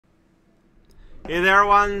Hey there,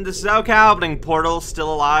 everyone. This is ogling Portal,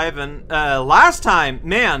 still alive, and last time,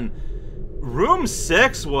 man, room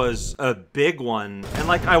 6 was a big one, and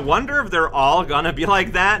like, I wonder if they're all gonna be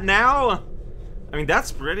like that now. I mean,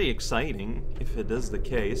 that's pretty exciting, if it is the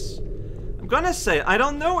case. I'm gonna say, I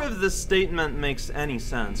don't know if this statement makes any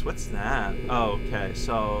sense. What's that? Oh, okay,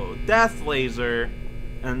 so, death laser,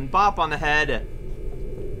 and bop on the head.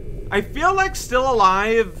 I feel like Still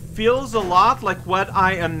Alive feels a lot like what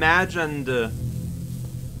I imagined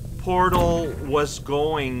Portal was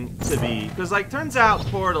going to be. Because, like, turns out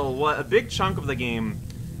Portal, what a big chunk of the game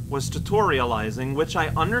was tutorializing, which I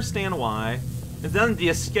understand why. And then the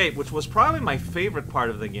escape, which was probably my favorite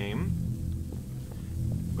part of the game.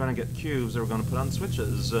 We're gonna get cubes, or we're gonna put on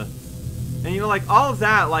switches. And, you know, like, all of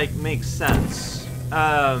that, like, makes sense.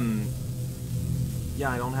 Yeah,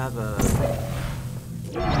 I don't have a...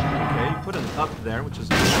 Okay, put an up there, which is...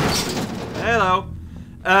 Hello!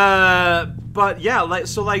 But yeah, like,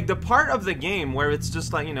 so, like, the part of the game where it's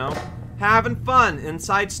just, like, you know, having fun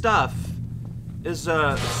inside stuff is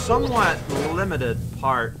a somewhat limited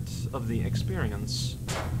part of the experience.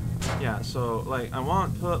 Yeah, so, like, I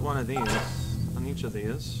want to put one of these on each of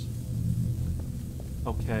these.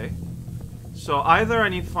 Okay. So either I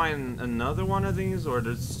need to find another one of these, or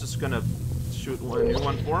it's just gonna shoot a new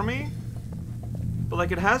one for me? But,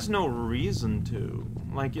 like, it has no reason to.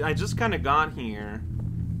 Like, I just kind of got here.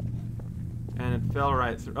 And it fell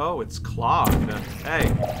right through. Oh, it's clogged. Hey,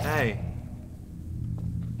 hey.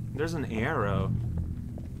 There's an arrow.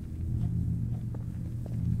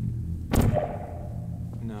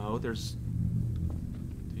 No, there's...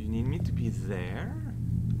 Do you need me to be there?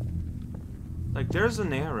 Like, there's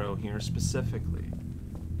an arrow here specifically.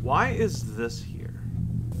 Why is this here?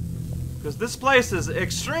 Because this place is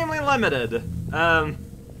extremely limited.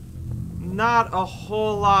 Not a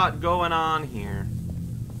whole lot going on here.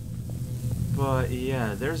 But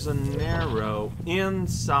yeah, there's an arrow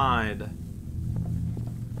inside.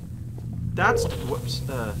 That's whoops.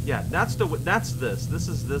 Yeah, that's this. This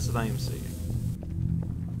is this that I am seeing.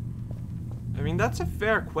 I mean, that's a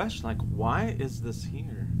fair question. Like, why is this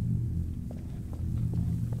here?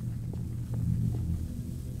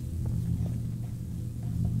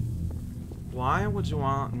 Why would you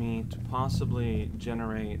want me to possibly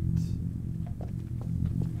generate...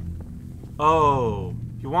 Oh,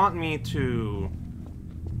 you want me to...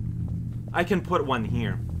 I can put one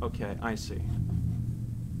here. Okay, I see.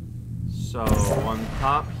 So, one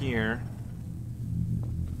top here.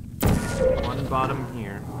 One bottom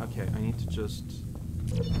here. Okay, I need to just...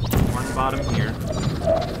 One bottom here.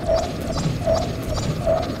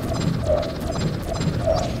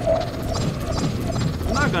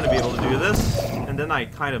 I'm not gonna be able to do this. And then I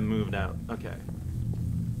kind of moved out. Okay.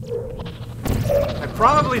 I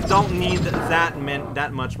probably don't need that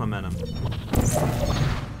much momentum.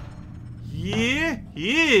 Yeah,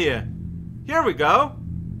 yeah. Here we go.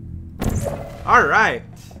 All right.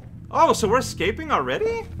 Oh, so we're escaping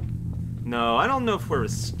already? No, I don't know if we're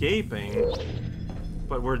escaping,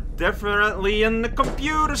 but we're definitely in the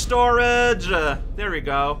computer storage. There we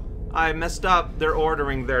go. I messed up their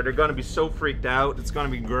ordering there. They're gonna be so freaked out. It's gonna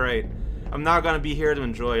be great. I'm not gonna be here to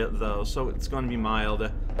enjoy it though, so it's gonna be mild.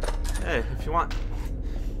 Hey, if you want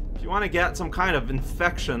to get some kind of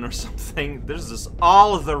infection or something, there's just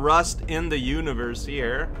all of the rust in the universe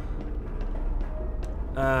here.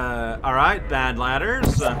 Alright, bad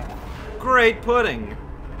ladders. Great pudding.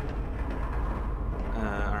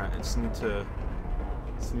 Alright, I just need to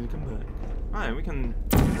come back. Alright, we can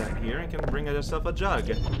do that here. I can bring ourselves a jug.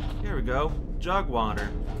 Here we go. Jug water.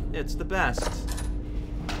 It's the best.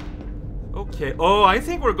 Okay. Oh, I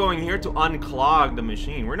think we're going here to unclog the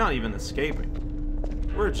machine. We're not even escaping.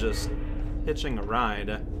 We're just hitching a ride.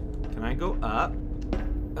 Can I go up?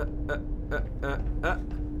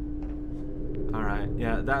 Alright,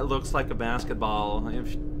 yeah, that looks like a basketball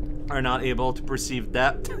if you are not able to perceive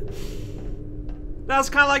depth. That's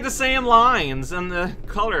kind of like the same lines and the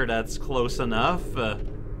color that's close enough.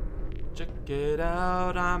 Check it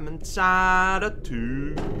out, I'm inside a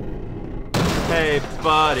tube. Hey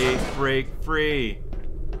buddy, break free.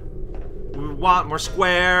 We want more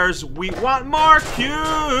squares, we want more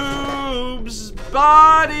cubes.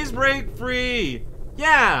 Buddies, break free.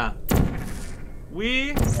 Yeah,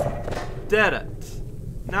 we did it.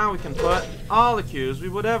 Now we can put all the cubes we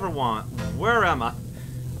would ever want. Where am I?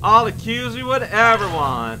 All the cubes we would ever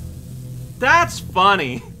want. That's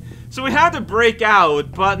funny. So we had to break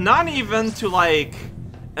out, but not even to, like,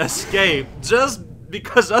 escape. Just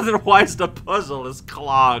because otherwise the puzzle is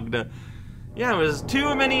clogged. Yeah, it was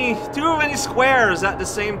too many squares at the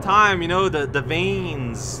same time, you know, the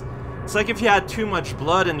veins It's like if you had too much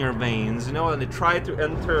blood in your veins, you know, and they try to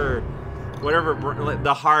enter whatever,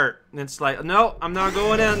 the heart. And it's like, no, I'm not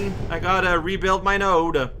going in. I gotta rebuild my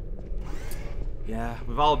node. Yeah,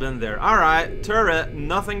 we've all been there. Alright, turret.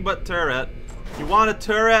 Nothing but turret. You want a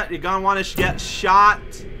turret, you're gonna want to get shot.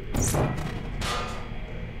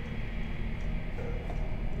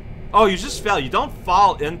 Oh, you just fell. You don't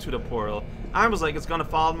fall into the portal. I was like, it's gonna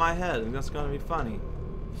fall in my head, and that's gonna be funny.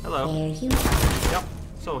 Hello. Yep.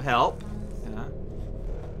 So help. Yeah.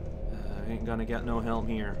 Ain't gonna get no help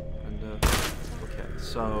here. And okay.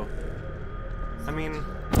 So, I mean,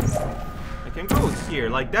 I can go here.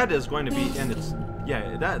 Like that is going to be in its.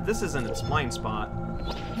 Yeah. This is in its blind spot.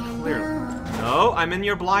 Clearly. No, I'm in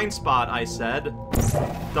your blind spot. I said.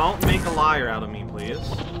 Don't make a liar out of me, please.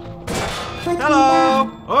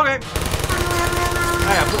 Hello. Okay.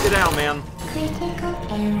 Hey, I put you down, man. Critical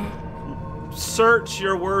error. Search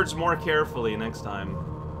your words more carefully next time.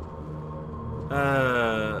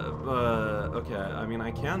 Okay, I mean,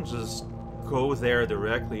 I can just go there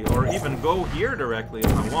directly, or even go here directly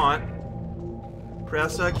if I want.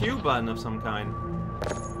 Press a Q button of some kind.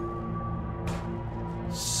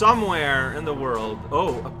 Somewhere in the world.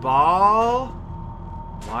 Oh, a ball?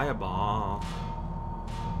 Why a ball?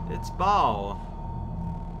 It's ball.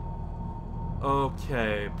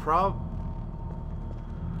 Okay,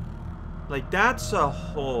 like, that's a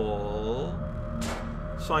hole.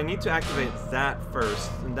 So I need to activate that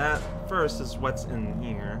first. And that first is what's in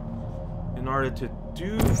here. In order to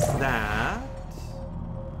do that...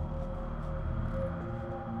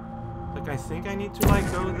 Like, I think I need to, like,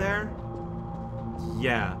 go there?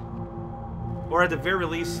 Yeah. Or at the very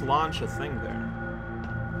least, launch a thing there.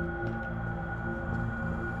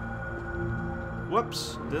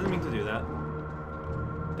 Whoops. Didn't mean to do that.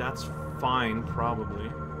 That's fine, probably.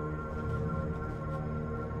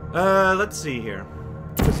 Let's see here.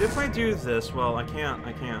 Because if I do this, well, I can't,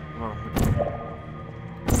 well, okay.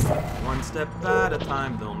 One step at a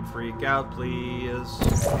time, don't freak out, please.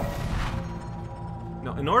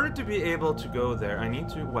 No, in order to be able to go there, I need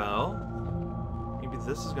to, well, maybe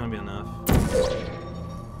this is gonna be enough.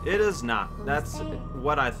 It is not. That's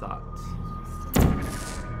what I thought.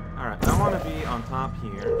 Alright, I want to be on top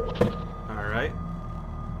here. Alright.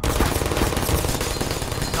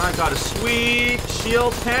 I got a sweet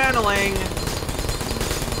shield paneling.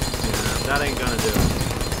 Yeah, that ain't gonna do it.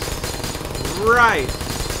 Right.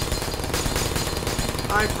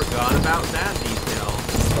 I forgot about that detail.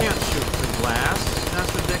 Can't shoot through glass.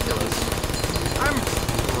 That's ridiculous. I'm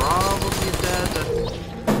probably dead.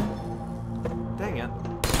 Dang it.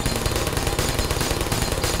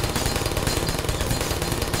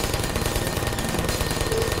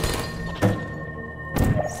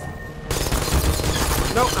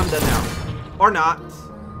 Nope, I'm dead now. Or not.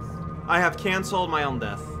 I have canceled my own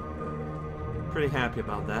death. Pretty happy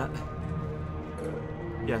about that.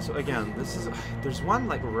 Yeah, so again, this is... There's one,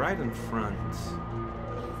 like, right in front.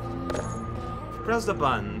 Press the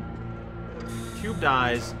button. Cube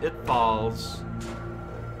dies. It falls.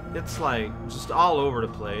 It's, like, just all over the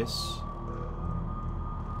place.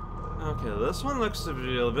 Okay, this one looks to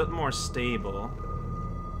be a bit more stable.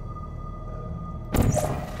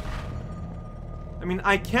 I mean,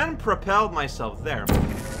 I can propel myself there.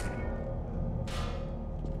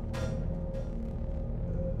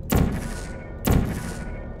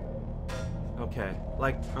 Okay,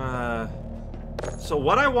 like, so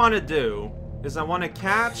what I want to do is I want to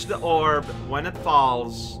catch the orb when it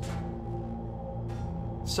falls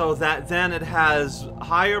so that then it has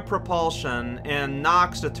higher propulsion and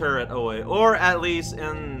knocks the turret away, or at least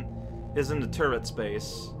is in the turret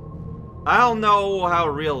space. I don't know how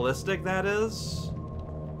realistic that is.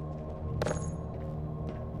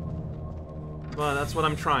 But that's what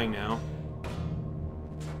I'm trying now.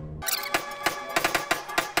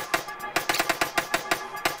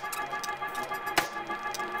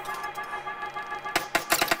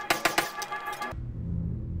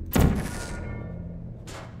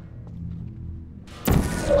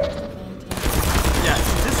 Yeah,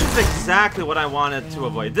 this is exactly what I wanted to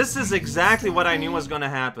avoid. This is exactly what I knew was going to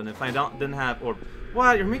happen if I didn't have orb.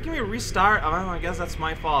 What? You're making me restart? Oh, I guess that's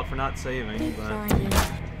my fault for not saving, but...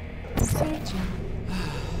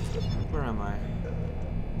 Where am I?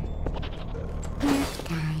 Next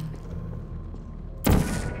time.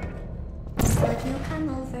 Would you come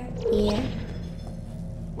over here?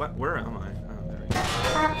 What? Where am I? Oh, there we go.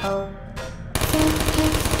 Uh-oh.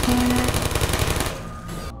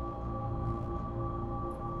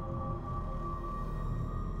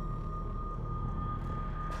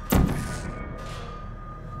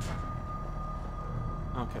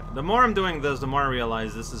 Okay, the more I'm doing this, the more I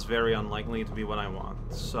realize this is very unlikely to be what I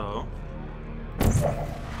want, so... I'm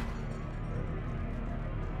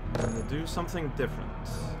gonna do something different.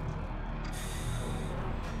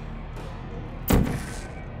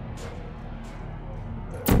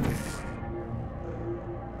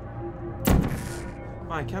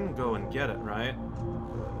 Well, I can go and get it, right? Hello.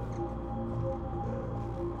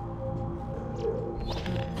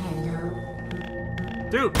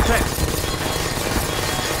 Dude, thanks!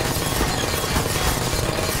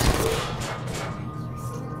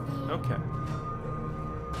 Okay.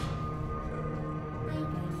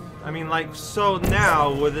 I mean, like, so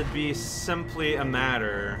now, would it be simply a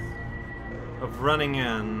matter of running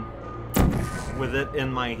in with it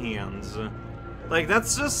in my hands? Like,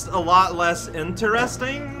 that's just a lot less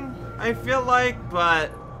interesting, I feel like,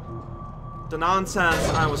 but the nonsense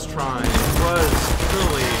I was trying was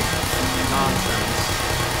truly nonsense.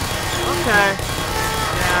 Okay.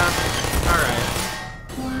 Yeah. Alright.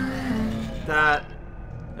 That,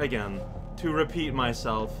 again, to repeat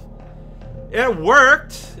myself, it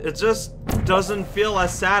worked! It just doesn't feel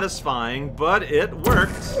as satisfying, but it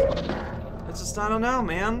worked. It's just, I don't know,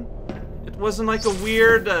 man. It wasn't like a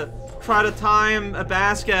weird, try to time a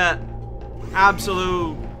basket,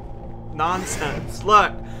 absolute nonsense.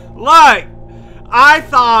 Look! I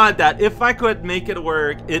thought that if I could make it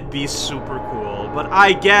work, it'd be super cool. But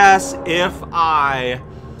I guess if I,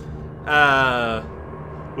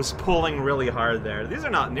 was pulling really hard there. These are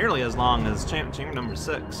not nearly as long as chamber number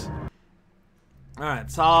 6. Alright,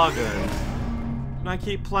 it's all good. Can I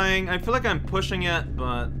keep playing? I feel like I'm pushing it,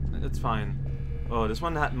 but it's fine. Oh, this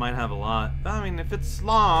one might have a lot. I mean, if it's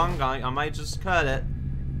long, I might just cut it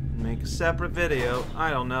and make a separate video.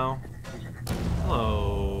 I don't know.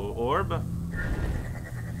 Hello, Orb.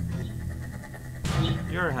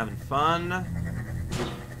 You're having fun.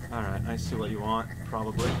 Alright, I see what you want,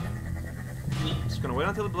 probably. Just gonna wait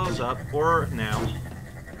until it blows up, or now.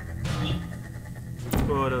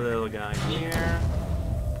 Put a little guy here.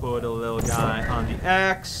 Put a little guy on the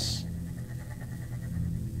X.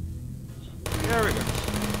 There we go.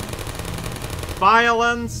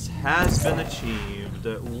 Violence has been achieved.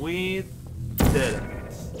 We did it.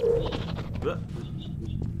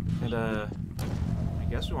 And, I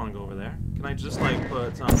guess we want to go over there. Can I just, like,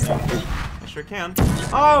 put something? I sure can.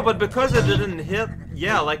 Oh, but because it didn't hit,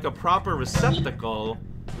 yeah, like a proper receptacle,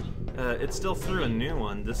 it still threw a new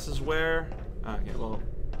one. This is where... Okay, well...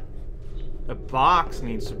 A box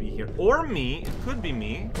needs to be here. Or me. It could be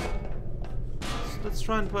me. Let's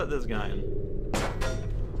try and put this guy in.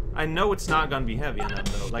 I know it's not gonna be heavy enough,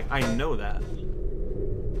 though. Like, I know that.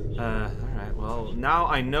 Alright, well, now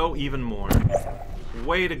I know even more.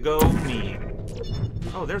 Way to go, me.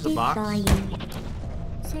 Oh, there's a box.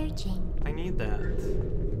 Searching. I need that.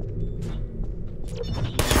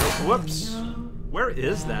 Whoops. Where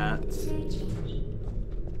is that?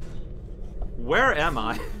 Where am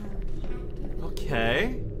I?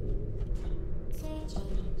 Okay.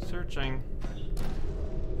 Searching.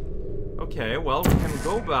 Okay, well, we can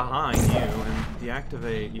go behind you and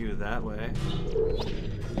deactivate you that way.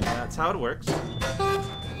 That's how it works.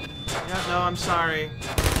 Yeah, no, I'm sorry.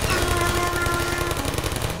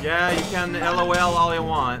 Yeah, you can LOL all you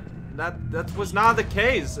want. That was not the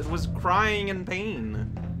case. It was crying in pain.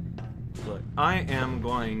 Look, I am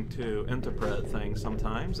going to interpret things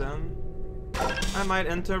sometimes, and I might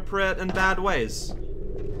interpret in bad ways.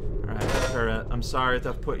 Alright, turret, I'm sorry to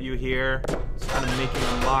have put you here. It's kind of making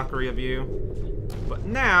a mockery of you. But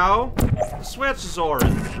now, the switch is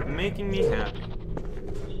orange, making me happy.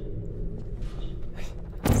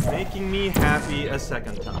 Making me happy a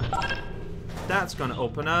second time. That's gonna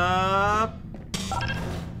open up...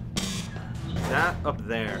 that up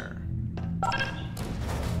there.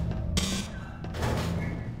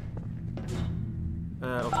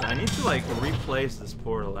 Okay, I need to, like, replace this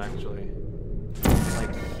portal, actually.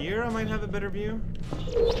 Like, here I might have a better view?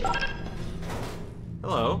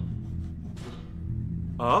 Hello?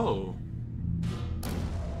 Oh.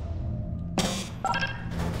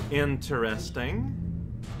 Interesting.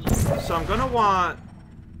 So I'm gonna want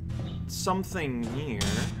something here.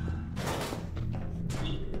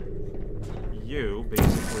 You,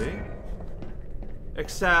 basically.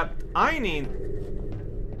 Except, I need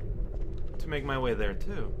to make my way there,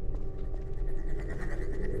 too.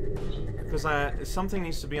 Because something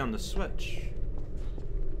needs to be on the switch.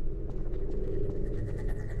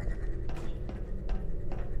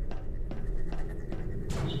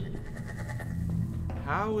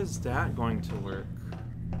 How is that going to work?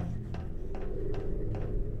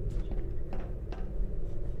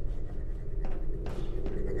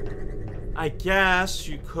 I guess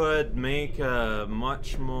you could make a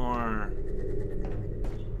much more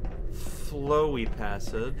flowy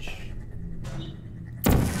passage.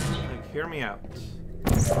 hear me out.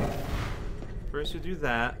 First you do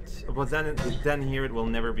that, but then here it will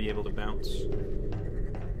never be able to bounce.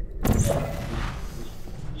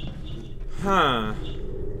 Huh.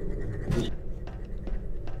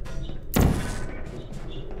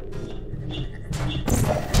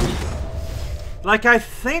 Like, I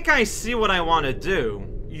think I see what I want to do.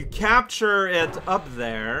 You capture it up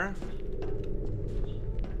there.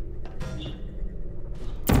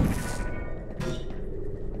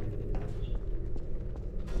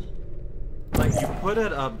 Like, you put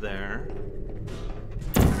it up there.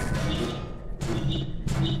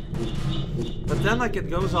 But then, like, it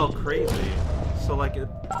goes all crazy. So, like, it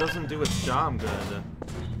doesn't do its job good.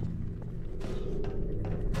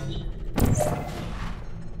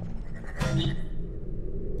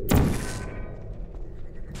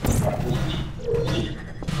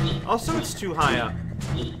 Also, it's too high up.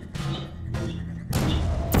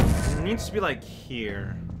 It needs to be, like,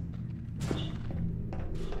 here.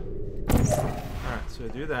 Alright, so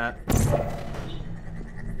do that.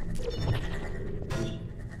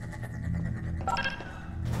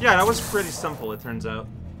 Yeah, that was pretty simple, it turns out.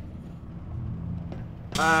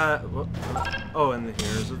 Oh, and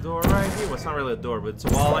here's a door right here. Well, it's not really a door, but it's a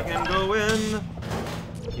wall I can go in.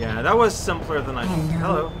 Yeah, that was simpler than I thought.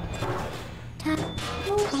 Hello.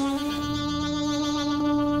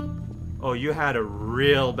 Oh, you had a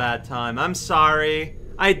real bad time. I'm sorry.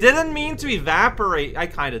 I didn't mean to evaporate. I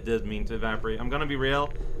kind of did mean to evaporate. I'm gonna be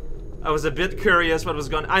real. I was a bit curious what was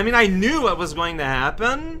going. I mean, I knew what was going to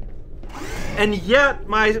happen, and yet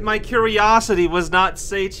my curiosity was not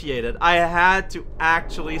satiated. I had to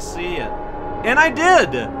actually see it, and I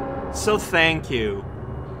did. So thank you.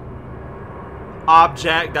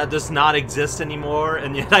 Object that does not exist anymore,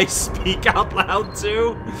 and yet I speak out loud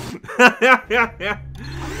too.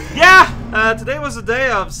 Yeah, today was a day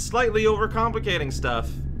of slightly overcomplicating stuff.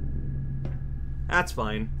 That's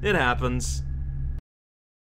fine. It happens.